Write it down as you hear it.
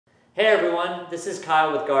Hey everyone, this is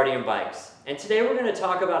Kyle with Guardian Bikes, and today we're going to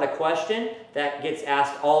talk about a question that gets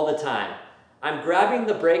asked all the time. I'm grabbing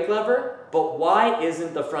the brake lever, but why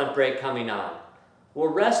isn't the front brake coming on?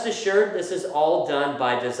 Well, rest assured this is all done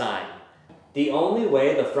by design. The only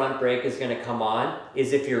way the front brake is going to come on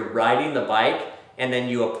is if you're riding the bike and then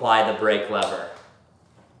you apply the brake lever.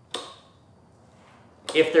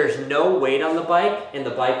 If there's no weight on the bike and the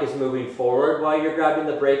bike is moving forward while you're grabbing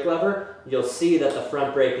the brake lever, you'll see that the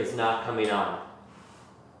front brake is not coming on.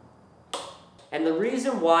 And the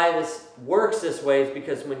reason why this works this way is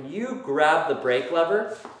because when you grab the brake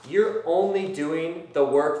lever, you're only doing the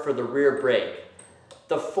work for the rear brake.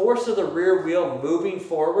 The force of the rear wheel moving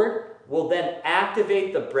forward will then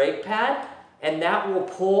activate the brake pad, and that will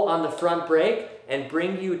pull on the front brake and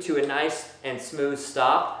bring you to a nice and smooth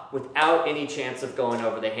stop without any chance of going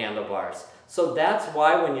over the handlebars. So that's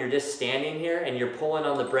why when you're just standing here and you're pulling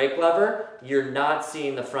on the brake lever, you're not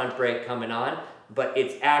seeing the front brake coming on, but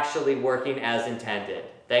it's actually working as intended.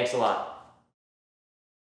 Thanks a lot.